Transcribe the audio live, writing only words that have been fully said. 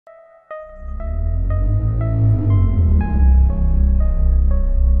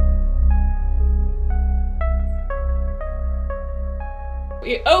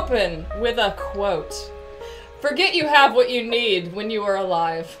We open with a quote. Forget you have what you need when you are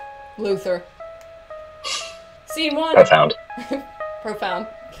alive. Luther. Scene 1. Profound. Profound.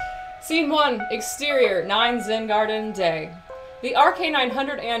 Scene 1. Exterior, 9 Zen Garden, day. The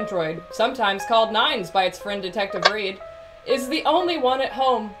RK-900 android, sometimes called Nines by its friend Detective Reed, is the only one at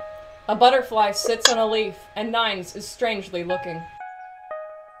home. A butterfly sits on a leaf, and Nines is strangely looking.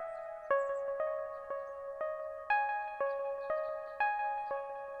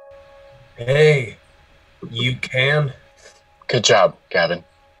 Hey, you can? Good job, Gavin.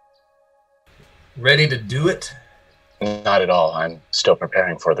 Ready to do it? Not at all. I'm still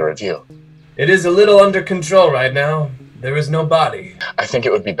preparing for the review. It is a little under control right now. There is no body. I think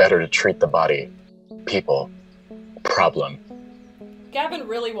it would be better to treat the body, people, problem. Gavin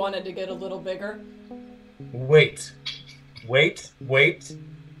really wanted to get a little bigger. Wait.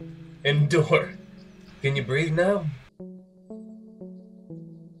 Endure. Can you breathe now?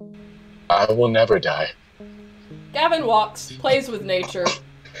 I will never die. Gavin walks, plays with nature.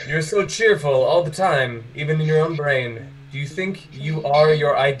 You're so cheerful all the time, even in your own brain. Do you think you are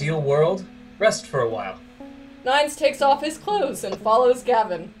your ideal world? Rest for a while. Nines takes off his clothes and follows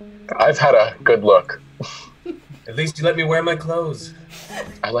Gavin. I've had a good look. At least you let me wear my clothes.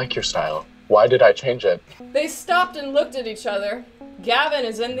 I like your style. Why did I change it? They stopped and looked at each other. Gavin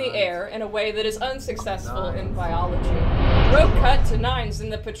is in the air in a way that is unsuccessful in biology. Rope cut to Nines in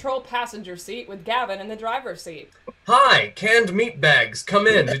the patrol passenger seat with Gavin in the driver's seat. Hi, canned meat bags. Come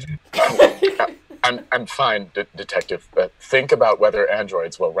in. Did you... I'm fine, Detective, but think about whether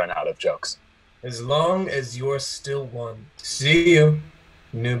androids will run out of jokes. As long as you're still one. See you,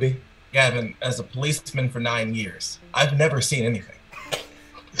 newbie. Gavin, as a policeman for 9 years, I've never seen anything.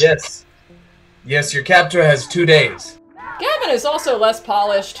 Yes, your captor has 2 days. Gavin is also less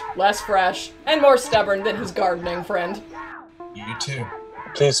polished, less fresh, and more stubborn than his gardening friend. You too.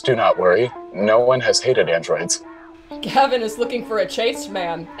 Please do not worry. No one has hated androids. Gavin is looking for a chaste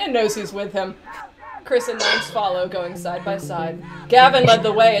man and knows he's with him. Chris and Nines follow, going side by side. Gavin led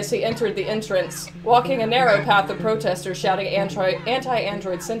the way as he entered the entrance, walking a narrow path of protesters shouting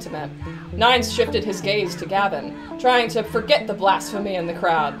anti-android sentiment. Nines shifted his gaze to Gavin, trying to forget the blasphemy in the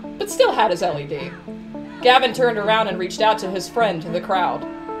crowd, but still had his LED. Gavin turned around and reached out to his friend, the crowd.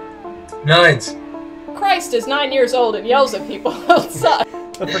 Nines. Christ is 9 years old and yells at people outside.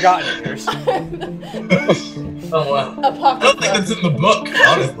 The Forgotten Years. Oh, wow. I don't think that's in the book,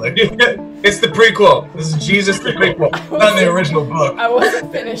 honestly. It's the prequel. This is Jesus the prequel. Not in the original book. I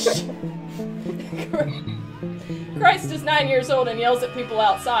wasn't finished. Christ is 9 years old and yells at people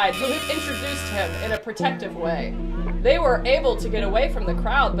outside who have introduced him in a protective way. They were able to get away from the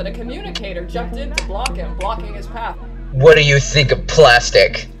crowd, but a communicator jumped in to block him, blocking his path. What do you think of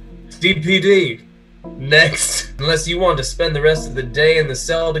plastic? DPD. Next. Unless you want to spend the rest of the day in the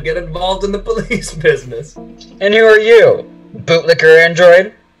cell to get involved in the police business. And who are you? Bootlicker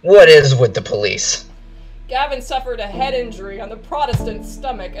android? What is with the police? Gavin suffered a head injury on the Protestant's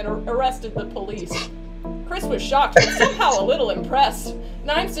stomach and arrested the police. Chris was shocked, but somehow a little impressed.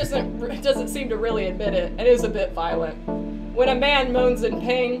 Nines doesn't seem to really admit it, and is a bit violent. When a man moans in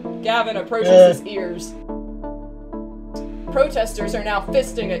pain, Gavin approaches his ears. Protesters are now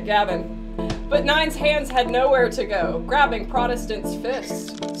fisting at Gavin. But Nine's hands had nowhere to go, grabbing Protestant's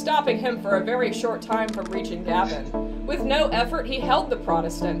fists, stopping him for a very short time from reaching Gavin. With no effort, he held the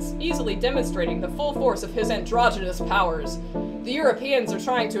Protestants, easily demonstrating the full force of his androgynous powers. The Europeans are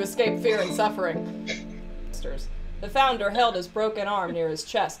trying to escape fear and suffering. The founder held his broken arm near his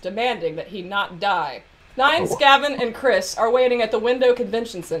chest, demanding that he not die. Nines, Gavin, and Chris are waiting at the Window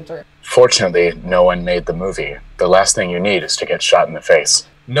Convention Center. Fortunately, no one made the movie. The last thing you need is to get shot in the face.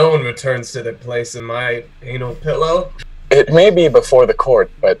 No one returns to their place in my anal pillow. It may be before the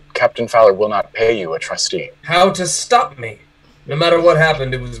court, but Captain Fowler will not pay you a trustee. How to stop me? No matter what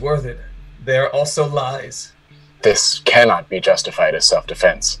happened, it was worth it. They are also lies. This cannot be justified as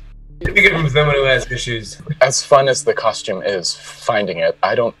self-defense. Take it from someone who has issues. As fun as the costume is, finding it,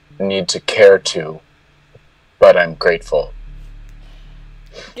 I don't need to care to, but I'm grateful.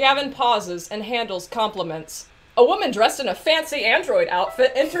 Gavin pauses and handles compliments. A woman dressed in a fancy android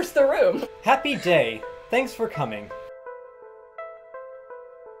outfit enters the room. Happy day. Thanks for coming.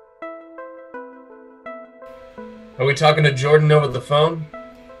 Are we talking to Jordan over the phone?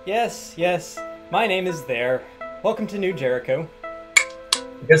 Yes. My name is There. Welcome to New Jericho.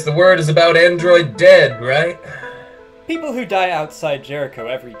 I guess the word is about Android dead, right? People who die outside Jericho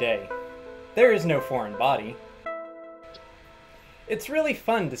every day. There is no foreign body. It's really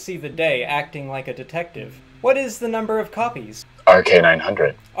fun to see the Day acting like a detective. What is the number of copies?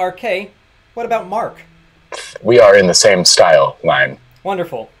 RK-900. RK? What about Mark? We are in the same style line.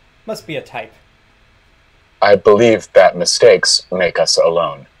 Wonderful. Must be a type. I believe that mistakes make us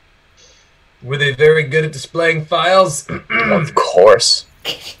alone. Were they very good at displaying files? Of course.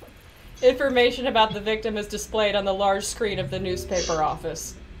 Information about the victim is displayed on the large screen of the newspaper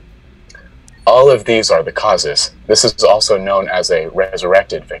office. All of these are the causes. This is also known as a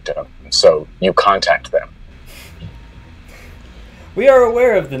resurrected victim, so you contact them. We are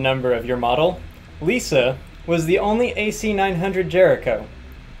aware of the number of your model. Lisa was the only AC-900 Jericho.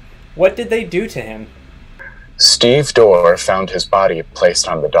 What did they do to him? Steve Dorr found his body placed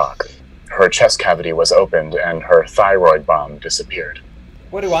on the dock. Her chest cavity was opened and her thyroid bomb disappeared.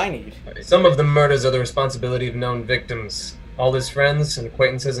 What do I need? Some of the murders are the responsibility of known victims. All his friends and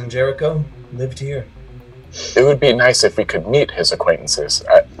acquaintances in Jericho lived here. It would be nice if we could meet his acquaintances.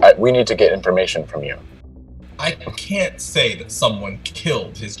 We need to get information from you. I can't say that someone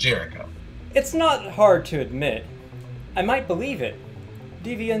killed his Jericho. It's not hard to admit. I might believe it.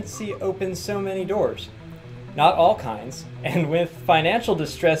 Deviancy opens so many doors. Not all kinds, and with financial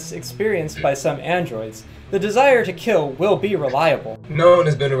distress experienced by some androids, the desire to kill will be reliable. No one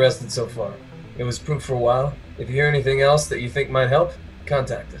has been arrested so far. It was proof for a while. If you hear anything else that you think might help,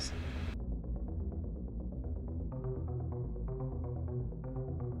 contact us.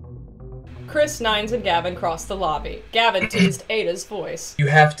 Chris, Nines, and Gavin cross the lobby. Gavin teased Ada's voice. You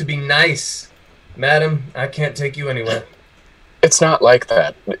have to be nice. Madam, I can't take you anywhere. It's not like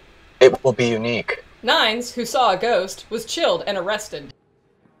that. It will be unique. Nines, who saw a ghost, was chilled and arrested.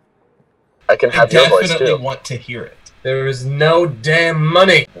 I can have your voice Definitely too. want to hear it. There is no damn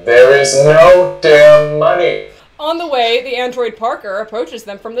money. There is no damn money. On the way, the android Parker approaches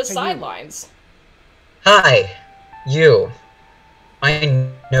them from the sidelines. Hi, you. I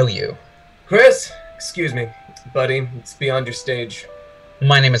know you. Chris, excuse me, buddy, it's beyond your stage.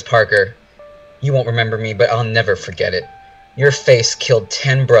 My name is Parker. You won't remember me, but I'll never forget it. Your face killed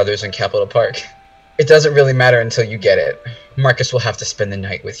 10 brothers in Capitol Park. It doesn't really matter until you get it. Marcus will have to spend the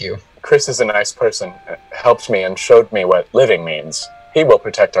night with you. Chris is a nice person, helped me and showed me what living means. He will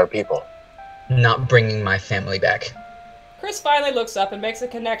protect our people. Not bringing my family back. Chris finally looks up and makes a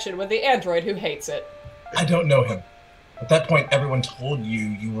connection with the android who hates it. I don't know him. At that point, everyone told you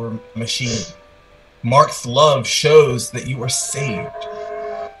you were a machine. Mark's love shows that you were saved.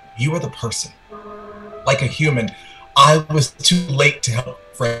 You are the person. Like a human, I was too late to help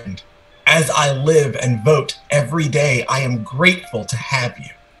a friend. As I live and vote every day, I am grateful to have you.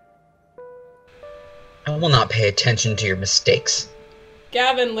 I will not pay attention to your mistakes.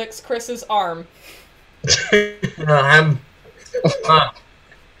 Gavin licks Chris's arm. I'm...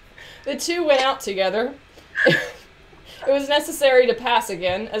 The two went out together. It was necessary to pass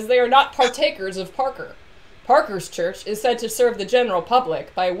again, as they are not partakers of Parker. Parker's church is said to serve the general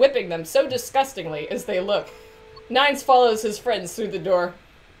public by whipping them so disgustingly as they look. Nines follows his friends through the door.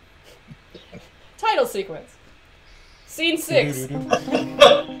 Title sequence. Scene 6.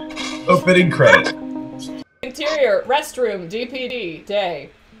 Opening credit. Interior, restroom, DPD,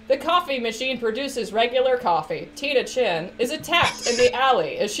 day. The coffee machine produces regular coffee. Tina Chin is attacked in the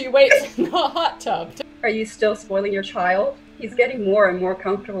alley as she waits in the hot tub. Are you still spoiling your child? He's getting more and more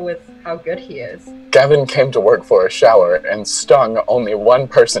comfortable with how good he is. Gavin came to work for a shower and stung only one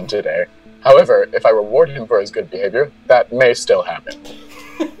person today. However, if I reward him for his good behavior, that may still happen.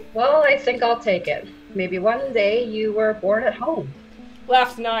 Well, I think I'll take it. Maybe one day you were born at home.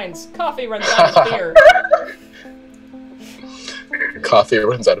 Laughed Nines. Coffee runs out of beer. Coffee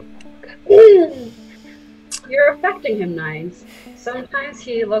runs out of... You're affecting him, Nines. Sometimes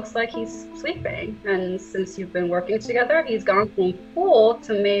he looks like he's sleeping, and since you've been working together, he's gone from full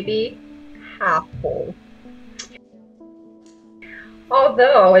to maybe half full.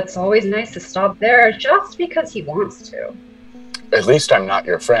 Although, it's always nice to stop there just because he wants to. At least I'm not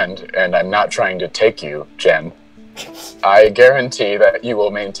your friend, and I'm not trying to take you, Jen. I guarantee that you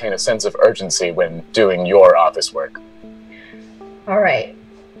will maintain a sense of urgency when doing your office work. Alright.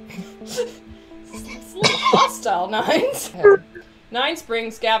 It's a little hostile, Nines. Nines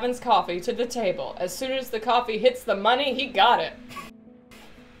brings Gavin's coffee to the table. As soon as the coffee hits the money, he got it.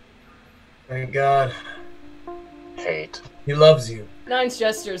 Thank God. Hate. He loves you. Nines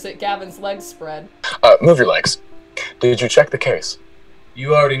gestures at Gavin's legs spread. Move your legs. Did you check the case?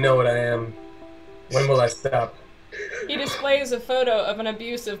 You already know what I am. When will I stop? He displays a photo of an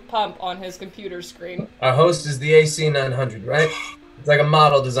abusive pump on his computer screen. Our host is the AC-900, right? It's like a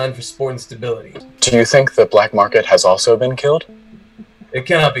model designed for sport and stability. Do you think the black market has also been killed? It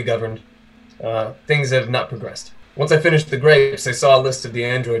cannot be governed. Things have not progressed. Once I finished the grapes, I saw a list of the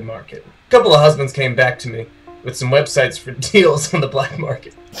Android market. A couple of husbands came back to me with some websites for deals on the black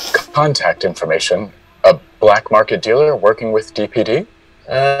market. Contact information Black market dealer working with DPD?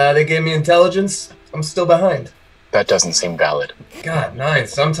 They gave me intelligence. I'm still behind. That doesn't seem valid. God, Nine,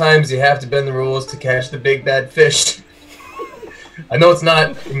 sometimes you have to bend the rules to catch the big bad fish. I know it's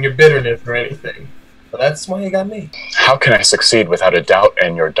not in your bitterness or anything, but that's why you got me. How can I succeed without a doubt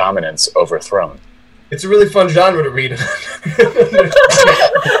and your dominance overthrown? It's a really fun genre to read.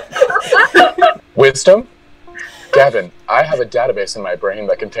 Wisdom? Gavin, I have a database in my brain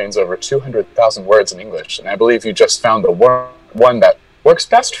that contains over 200,000 words in English, and I believe you just found the one that works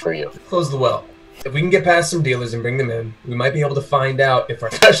best for you. Close the well. If we can get past some dealers and bring them in, we might be able to find out if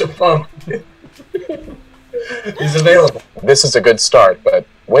our special pump is available. This is a good start, but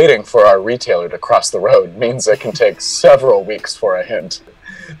waiting for our retailer to cross the road means it can take several weeks for a hint.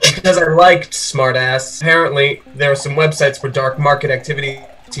 Because I liked smartass. Apparently, there are some websites for dark market activity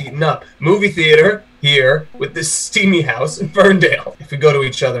heating up. Movie theater here with this steamy house in Ferndale. If we go to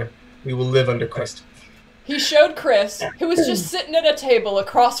each other, we will live under Christ. He showed Chris, who was just sitting at a table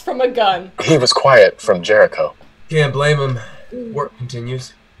across from a gun. He was quiet from Jericho. Can't blame him. Work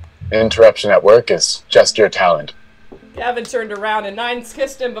continues. Interruption at work is just your talent. Gavin turned around and Nines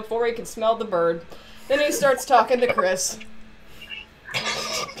kissed him before he could smell the bird. Then he starts talking to Chris.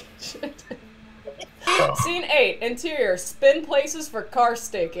 So. Scene 8. Interior. Spin places for car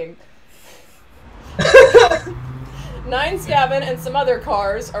staking. Nines, Gavin, and some other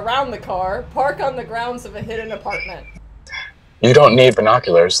cars around the car park on the grounds of a hidden apartment. You don't need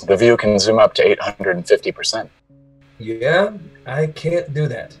binoculars. The view can zoom up to 850%. Yeah, I can't do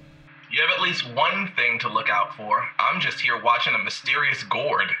that. You have at least one thing to look out for. I'm just here watching a mysterious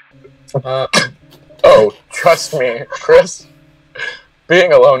gourd. Oh, trust me, Chris.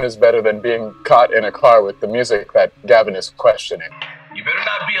 Being alone is better than being caught in a car with the music that Gavin is questioning. You better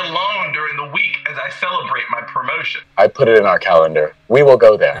not be alone during the week as I celebrate my promotion. I put it in our calendar. We will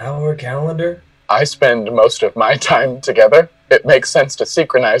go there. Our calendar? I spend most of my time together. It makes sense to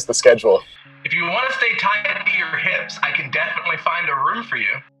synchronize the schedule. If you want to stay tied to your hips, I can definitely find a room for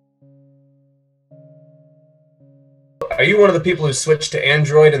you. Are you one of the people who switched to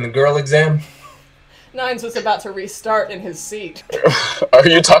Android in the girl exam? Nines was about to restart in his seat. Are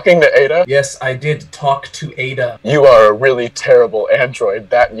you talking to Ada? Yes, I did talk to Ada. You are a really terrible android,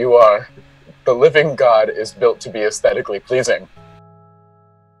 that you are. The living god is built to be aesthetically pleasing.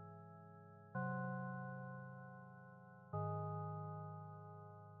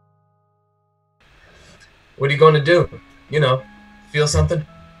 What are you going to do? You know, feel something?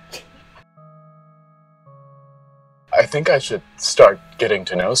 I think I should start getting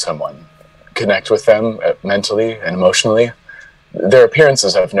to know someone. Connect with them mentally and emotionally. Their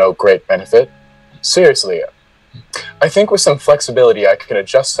appearances have no great benefit. Seriously, I think with some flexibility I can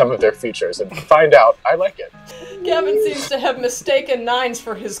adjust some of their features and find out I like it. Gavin seems to have mistaken Nines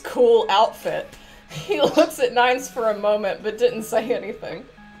for his cool outfit. He looks at Nines for a moment but didn't say anything.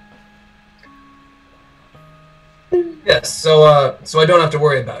 Yes, so I don't have to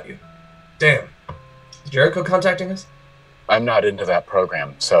worry about you. Damn. Is Jericho contacting us? I'm not into that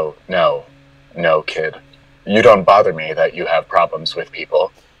program, so no. No, kid. You don't bother me that you have problems with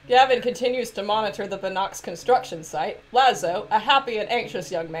people. Gavin continues to monitor the Binox construction site. Lazo, a happy and anxious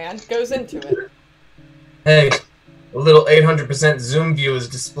young man, goes into it. Hey, a little 800% zoom view is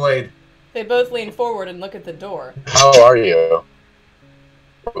displayed. They both lean forward and look at the door. How are you?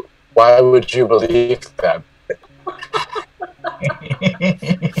 Why would you believe that?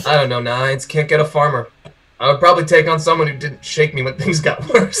 I don't know, Nines. Can't get a farmer. I would probably take on someone who didn't shake me when things got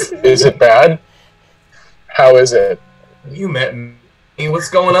worse. Is it bad? How is it? You met me. What's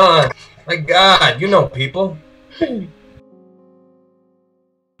going on? My God, you know people. It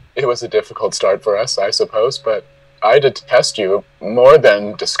was a difficult start for us, I suppose, but I detest you more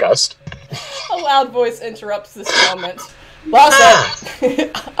than disgust. A loud voice interrupts this moment. Lazo!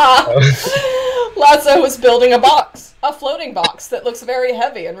 Lazo was building a box. A floating box that looks very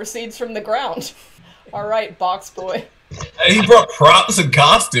heavy and recedes from the ground. Alright, box boy. He brought props and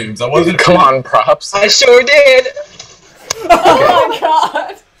costumes. I wasn't. Come on, props. I sure did. Oh my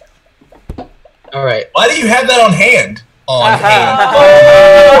god! All right. Why do you have that on hand? On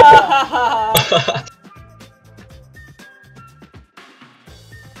hand.